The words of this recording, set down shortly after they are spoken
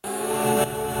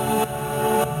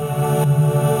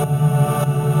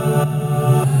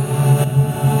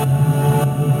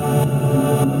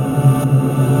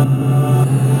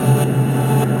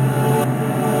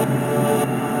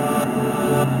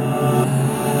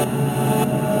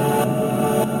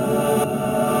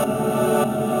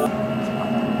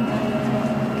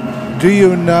Do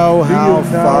you know how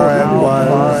far it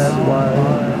was?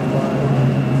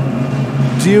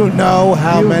 Do you know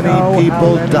how many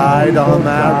people died on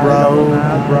that road?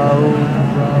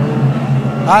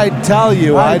 I tell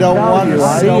you, I don't want to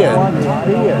see it.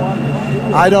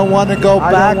 I don't want to go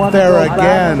back there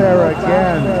again.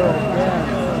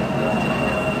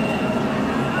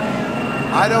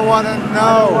 I don't want to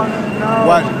know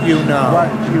what you know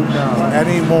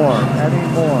anymore.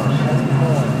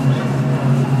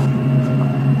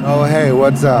 Oh, hey,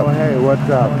 what's up?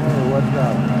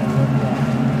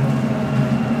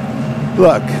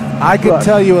 Look, I could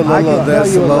tell you a little of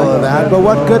this, a little of that, but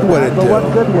what good would it do?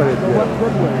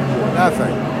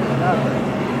 Nothing.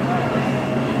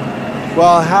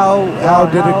 Well, how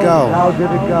did it go?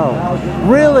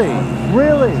 Really?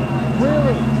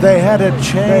 They had a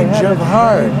change of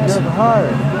heart.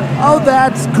 Oh,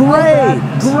 that's great.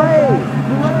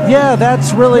 Yeah,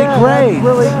 that's really great.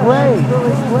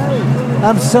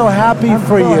 I'm so happy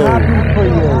for you.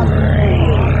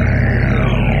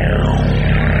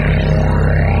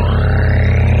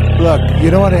 Look, you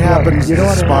know what happens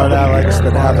to smart Alex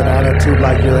that have an attitude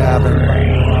like you're having?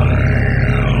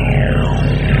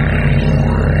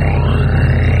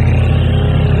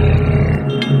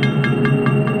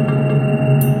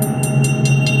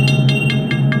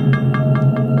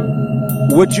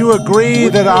 Would you agree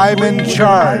that I'm in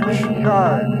charge?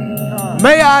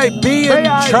 May I be in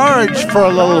charge for a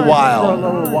little while?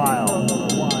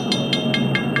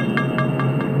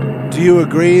 Do you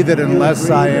agree that unless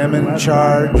I am in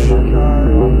charge,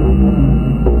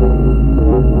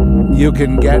 you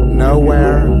can get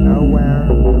nowhere?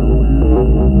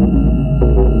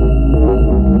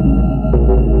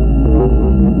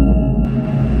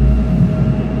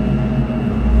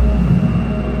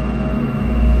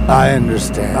 I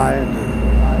understand.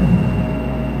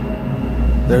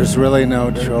 There's really no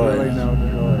choice.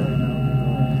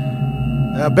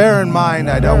 Now, bear in mind,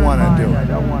 I don't want to do it.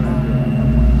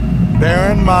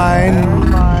 Bear in mind,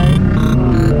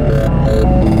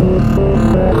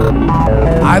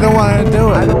 I don't want to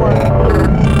do it.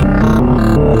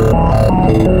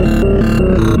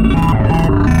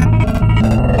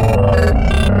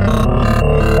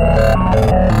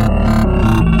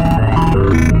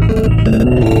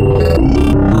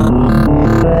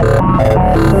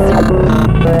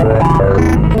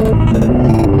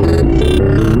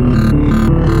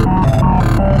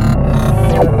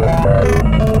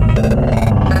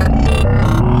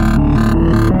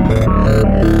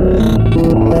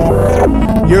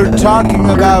 You're talking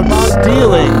about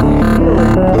stealing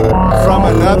from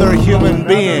another human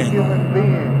being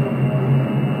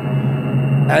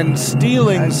and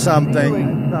stealing something,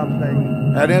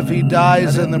 and if he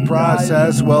dies in the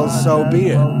process, well, so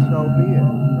be it.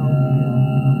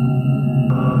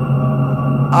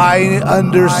 I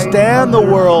understand the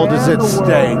world is at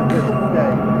stake.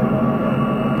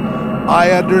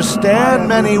 I understand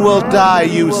many will die,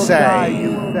 you say.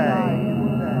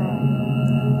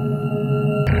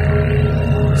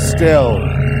 Still.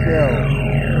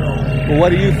 Well, what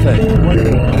do you think?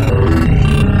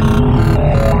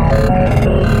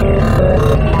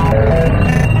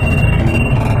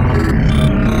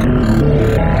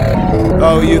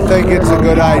 Oh, you think it's a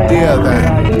good idea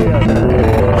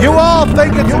then? You all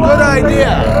think it's a good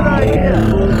idea.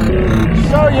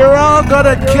 So you're all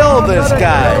gonna kill this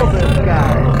guy.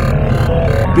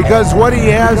 Because what he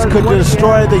has could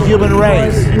destroy the human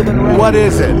race. What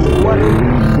is it?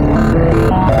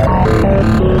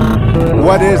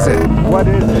 What is it?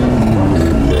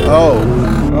 Oh.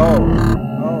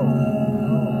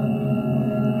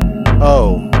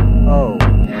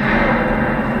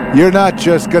 You're not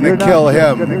just gonna kill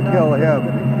him.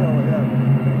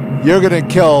 You're gonna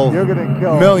kill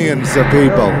millions of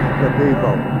people.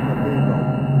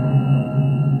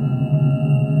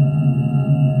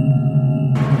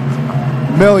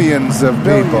 Millions of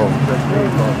people.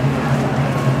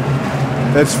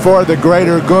 It's for the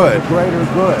greater good.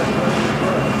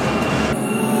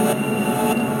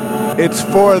 It's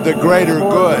for the greater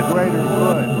good.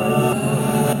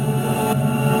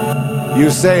 You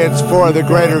say it's for the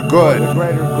greater good.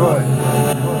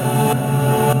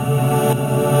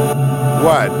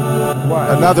 What?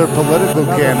 Another political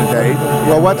candidate?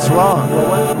 Well, what's wrong?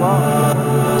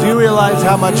 Do you realize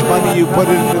how much money you put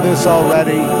into this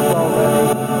already?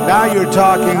 Now you're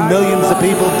talking millions of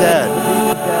people dead,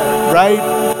 right?